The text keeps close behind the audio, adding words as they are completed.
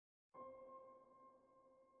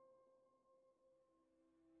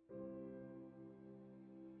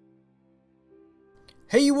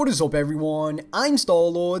Hey, what is up everyone, I'm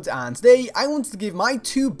Starlord, and today I wanted to give my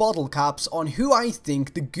 2 bottle caps on who I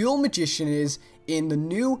think the Ghoul Magician is in the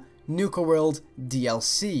new Nuka World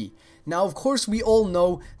DLC. Now of course we all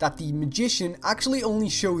know that the Magician actually only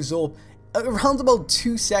shows up around about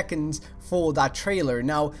 2 seconds for that trailer.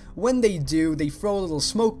 Now when they do, they throw a little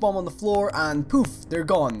smoke bomb on the floor and poof, they're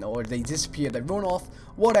gone, or they disappear, they run off,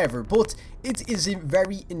 whatever, but it is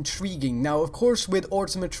very intriguing. Now of course with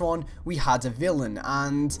Automatron we had a villain,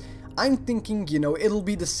 and I'm thinking, you know, it'll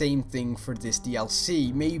be the same thing for this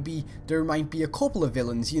DLC. Maybe there might be a couple of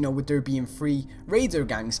villains, you know, with there being 3 raider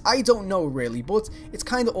gangs. I don't know really, but it's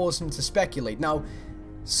kind of awesome to speculate. Now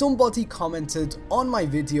somebody commented on my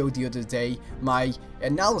video the other day, my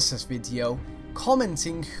analysis video,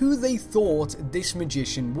 commenting who they thought this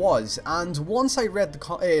magician was, and once I read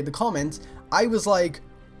the comment, I was like,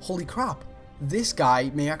 holy crap, this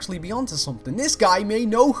guy may actually be onto something. This guy may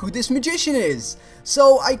know who this magician is.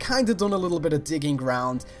 So I kind of done a little bit of digging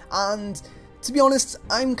around, and to be honest,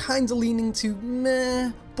 I'm kind of leaning to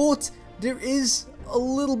meh, but there is a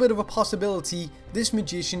little bit of a possibility this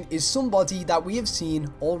magician is somebody that we have seen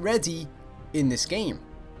already in this game.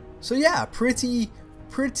 So yeah, pretty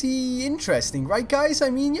interesting, right guys? I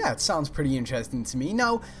mean, yeah, it sounds pretty interesting to me.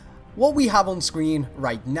 Now, what we have on screen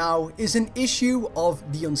right now is an issue of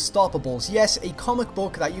The Unstoppables. Yes, a comic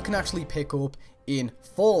book that you can actually pick up in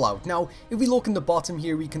Fallout. Now, if we look in the bottom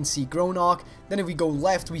here, we can see Gronok. Then if we go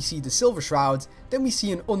left, we see the Silver Shroud. Then we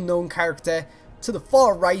see an unknown character. To the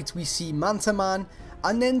far right, we see Manta Man.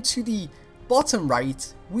 And then to the bottom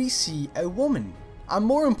right, we see a woman. And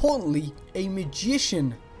more importantly, a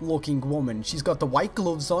magician looking woman. She's got the white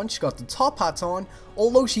gloves on, she's got the top hat on.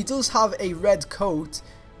 Although she does have a red coat,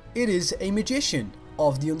 it is a magician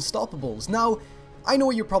of the Unstoppables. Now, I know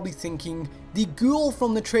what you're probably thinking. The ghoul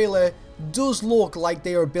from the trailer does look like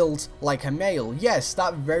they are built like a male. Yes,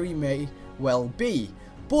 that very may well be.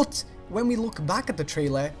 But when we look back at the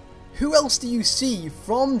trailer, who else do you see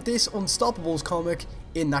from this Unstoppables comic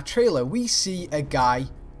in that trailer? We see a guy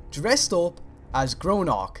dressed up as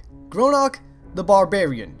Gronok. Gronok the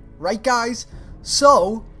Barbarian, right guys?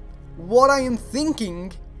 So, what I am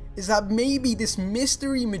thinking is that maybe this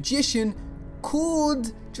mystery magician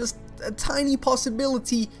could, just a tiny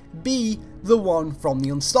possibility, be the one from the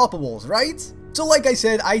Unstoppables, right? So like I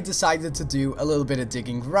said, I decided to do a little bit of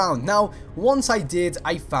digging around. Now, once I did,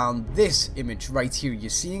 I found this image right here you're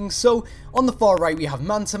seeing. So, on the far right we have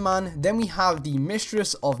Manta Man, then we have the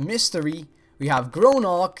Mistress of Mystery, we have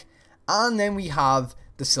Gronok, and then we have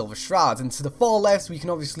the Silver Shroud. And to the far left we can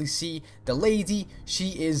obviously see the lady.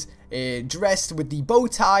 She is dressed with the bow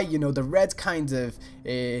tie, you know, the red kind of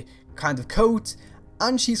coat,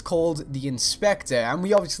 and she's called the Inspector, and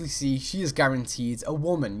we obviously see she is guaranteed a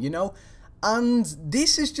woman, you know. And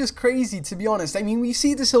this is just crazy, to be honest. I mean, we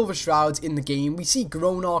see the Silver Shroud in the game, we see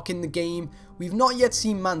Gronok in the game, we've not yet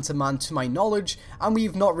seen Manta Man to my knowledge, and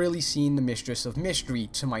we've not really seen the Mistress of Mystery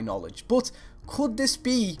to my knowledge. But could this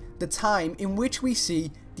be the time in which we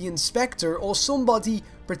see the Inspector, or somebody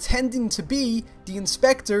pretending to be the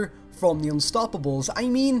Inspector from the Unstoppables? I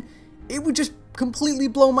mean, it would just completely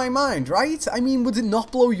blow my mind, right? I mean, would it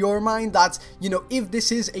not blow your mind that, you know, if this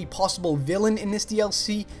is a possible villain in this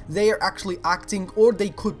DLC, they are actually acting, or they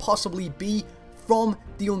could possibly be from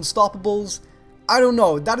the Unstoppables? I don't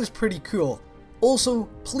know, that is pretty cool. Also,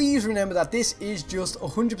 please remember that this is just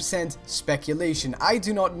 100% speculation. I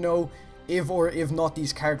do not know if or if not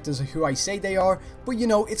these characters are who I say they are, but you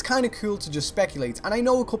know, it's kind of cool to just speculate. And I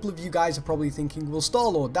know a couple of you guys are probably thinking, well,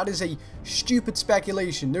 Starlord, that is a stupid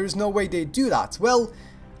speculation, there is no way they'd do that. Well,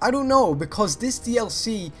 I don't know, because this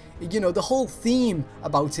DLC, you know, the whole theme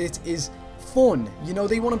about it is fun. You know,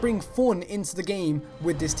 they want to bring fun into the game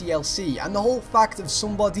with this DLC, and the whole fact of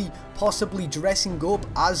somebody possibly dressing up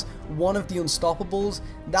as one of the Unstoppables,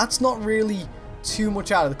 that's not really too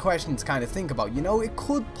much out of the question to kind of think about, you know. It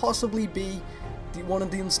could possibly be one of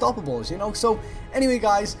the Unstoppables, you know. So anyway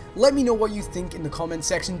guys, let me know what you think in the comment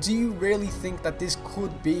section. Do you really think that this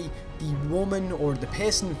could be the woman or the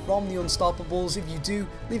person from the Unstoppables? If you do,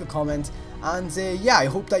 leave a comment, and yeah, I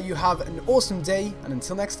hope that you have an awesome day, and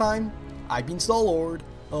until next time, I've been Starlord.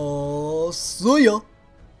 See ya.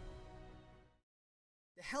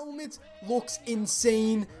 The helmet looks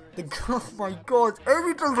insane. Oh my god,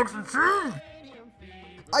 everything looks insane.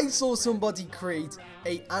 I saw somebody create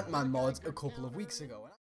a Ant-Man mod a couple of weeks ago.